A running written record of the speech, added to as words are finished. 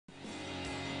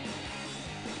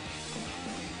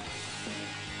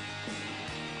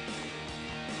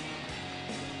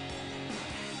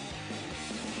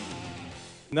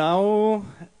Now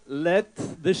let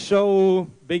the show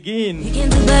begin. You can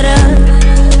do better.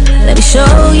 Let me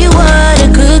show you what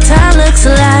a good time looks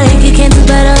like. You can do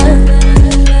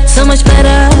better. So much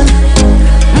better.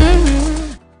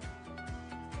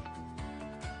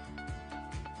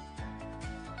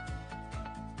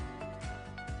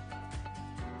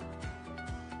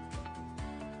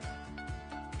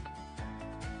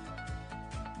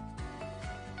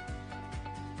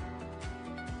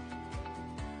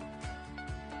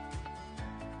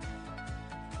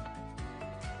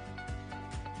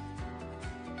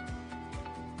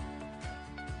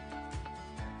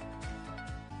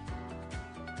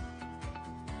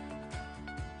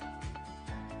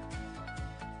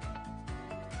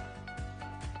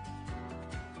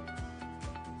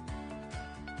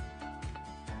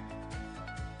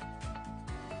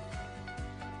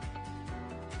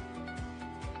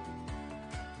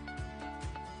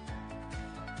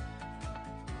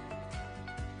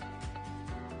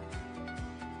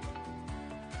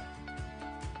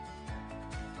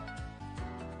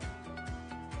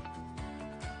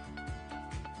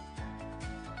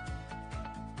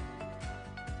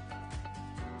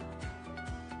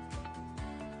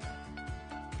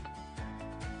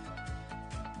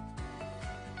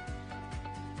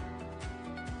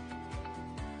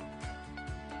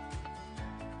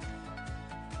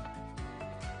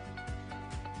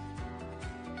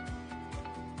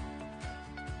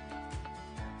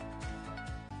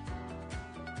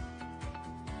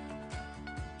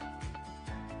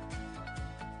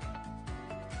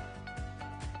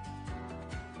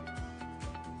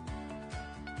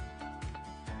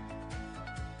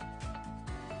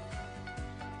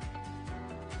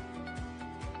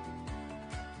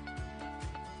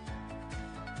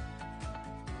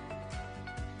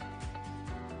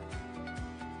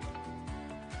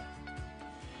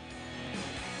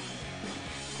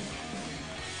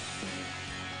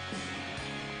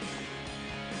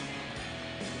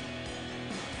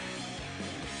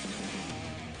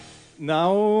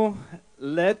 Now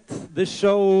let the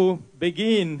show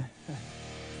begin.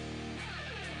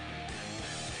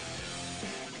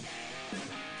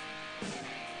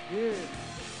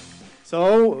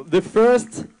 So the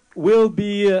first will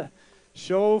be a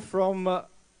show from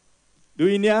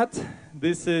Nhat.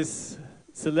 This is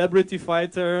celebrity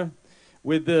fighter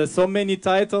with so many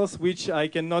titles which I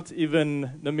cannot even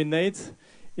nominate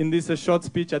in this short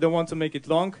speech. I don't want to make it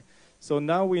long. So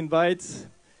now we invite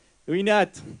Nhat.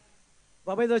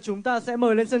 Và bây giờ chúng ta sẽ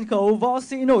mời lên sân khấu võ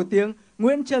sĩ nổi tiếng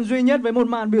Nguyễn Trần Duy Nhất với một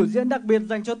màn biểu diễn đặc biệt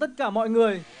dành cho tất cả mọi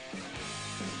người.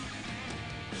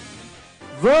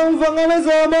 Vâng, và ngay bây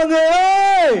giờ mọi người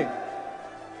ơi,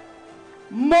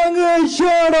 mọi người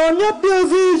chờ đón nhất điều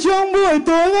gì trong buổi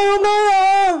tối ngày hôm nay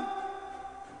ạ?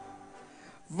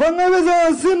 Và ngay bây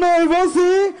giờ xin mời võ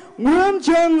sĩ Nguyễn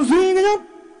Trần Duy Nhất,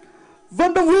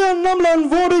 vận động viên 5 lần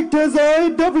vô địch thế giới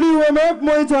WMF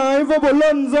Muay Thái và 4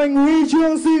 lần giành huy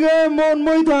chương SEA Games môn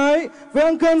Muay Thái với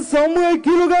hạng cân 60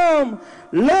 kg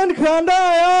lên khán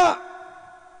đài ạ.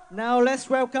 Now let's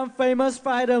welcome famous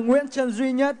fighter Nguyễn Trần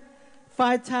Duy Nhất,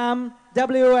 5-time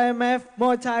WMF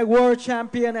Muay Thai World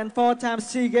Champion and 4-time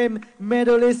SEA Games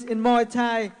medalist in Muay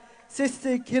Thai,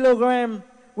 60 kg,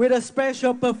 with a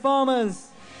special performance.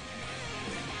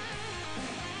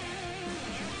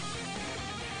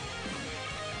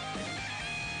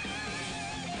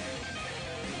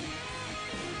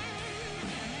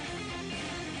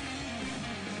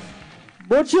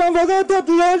 Một tràng pháo tay thật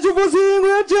lớn cho võ sĩ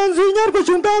Nguyễn Trần Duy Nhất của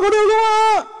chúng ta, có được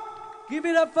không ạ? Give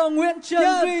it up for Nguyễn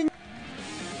Trần Duy Nhất.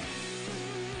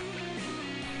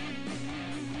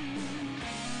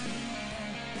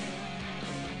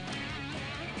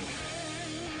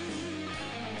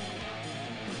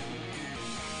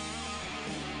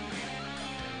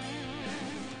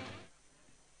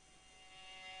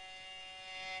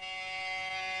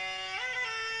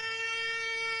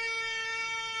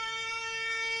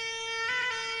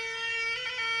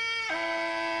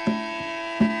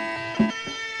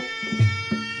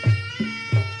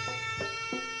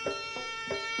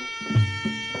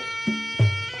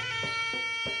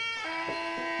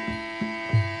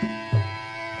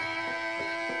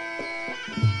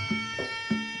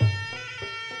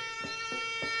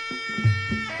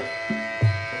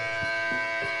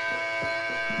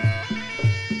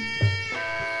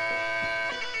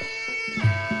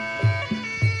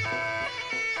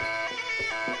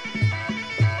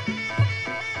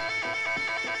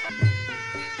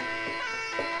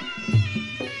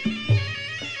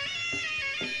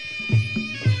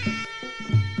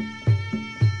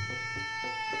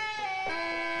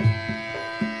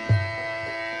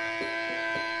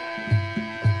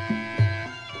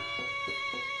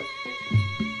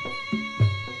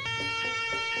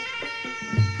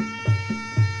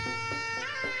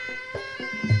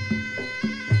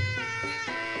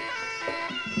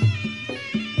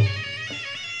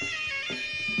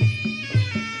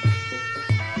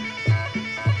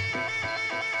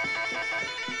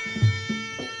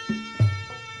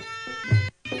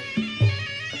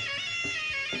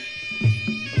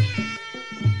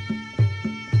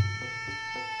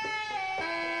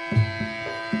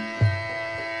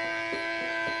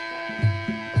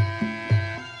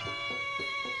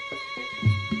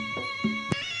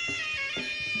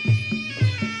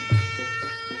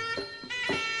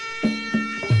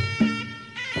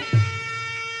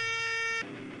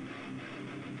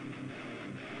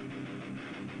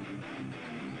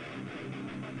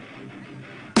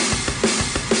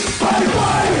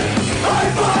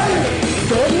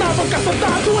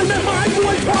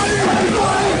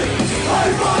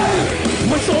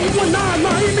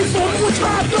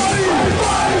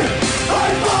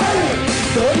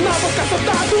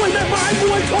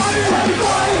 ไทย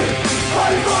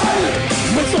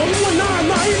ไม่สนว่าหน้าไ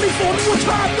หนไม่สนว่าช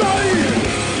าติใด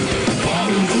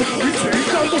วิถี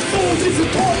การต่อสู้ที่สืบ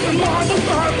ทอดกันมาตั้งแ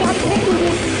ต่บรรพบุรุ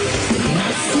ษ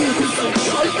สู้ที่สุดใ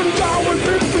ช้เป็นยาวันเ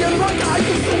ป็นเปลี่ยนร่างกายเ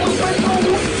ป็นส่วนเป็นอา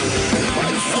วุธ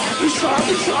วิชา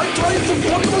ที่ใช้ใช้สุดท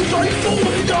นต้องใช้สู้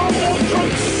ที่ยาวหมดจน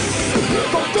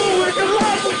ต้องตู้เอกรา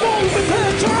ชต้องป้องเป็นเท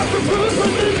พชาติเป็นพื้นแผ่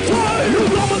นดินไทยเรื่อง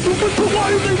ราวมันถูกเป็นไว้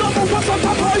ในนามวัฒนธร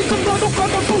รมไทยจนเราต้องการ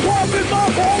ต่อสู้ความเป็นมา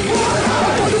ของเรา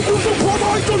ตอนที่คุณต้องขอต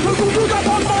ายจนเธอรู้ทุกอย่าง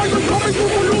ผ่านไปจนทำให้กู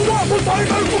รู้ว่าคนไทย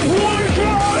นั้นก็หัวใจ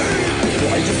ใค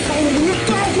รจะสู้มือ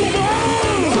ก้าวเข้ามา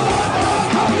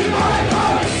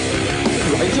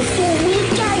ใครจะสู้มือ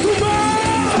ก้าวเข้ามา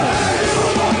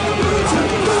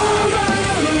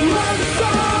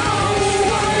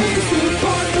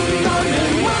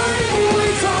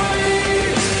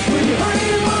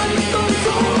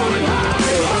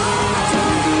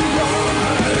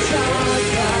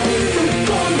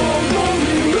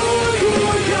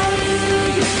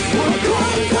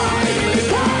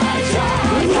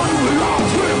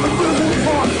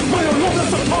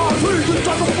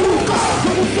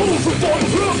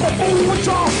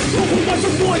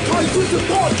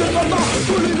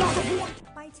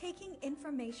By taking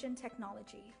information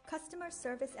technology, customer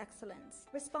service excellence,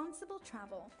 responsible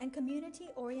travel, and community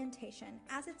orientation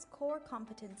as its core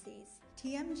competencies,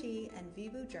 TMG and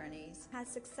Vivu Journeys has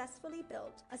successfully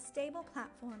built a stable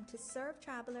platform to serve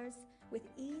travelers with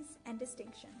ease and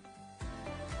distinction.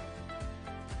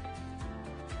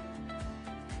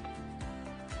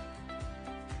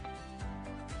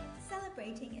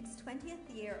 Celebrating its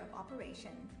 20th year of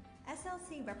operation,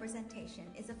 SLC Representation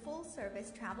is a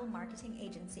full-service travel marketing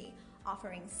agency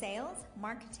offering sales,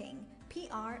 marketing,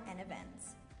 PR, and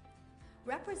events.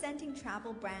 Representing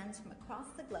travel brands from across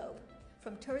the globe,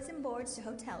 from tourism boards to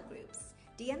hotel groups,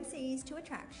 DMCs to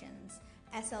attractions,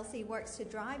 SLC works to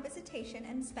drive visitation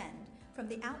and spend from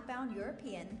the outbound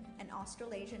European and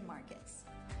Australasian markets.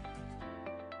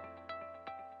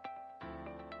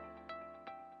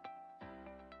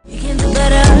 You can do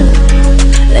better.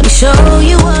 Let me show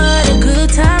you what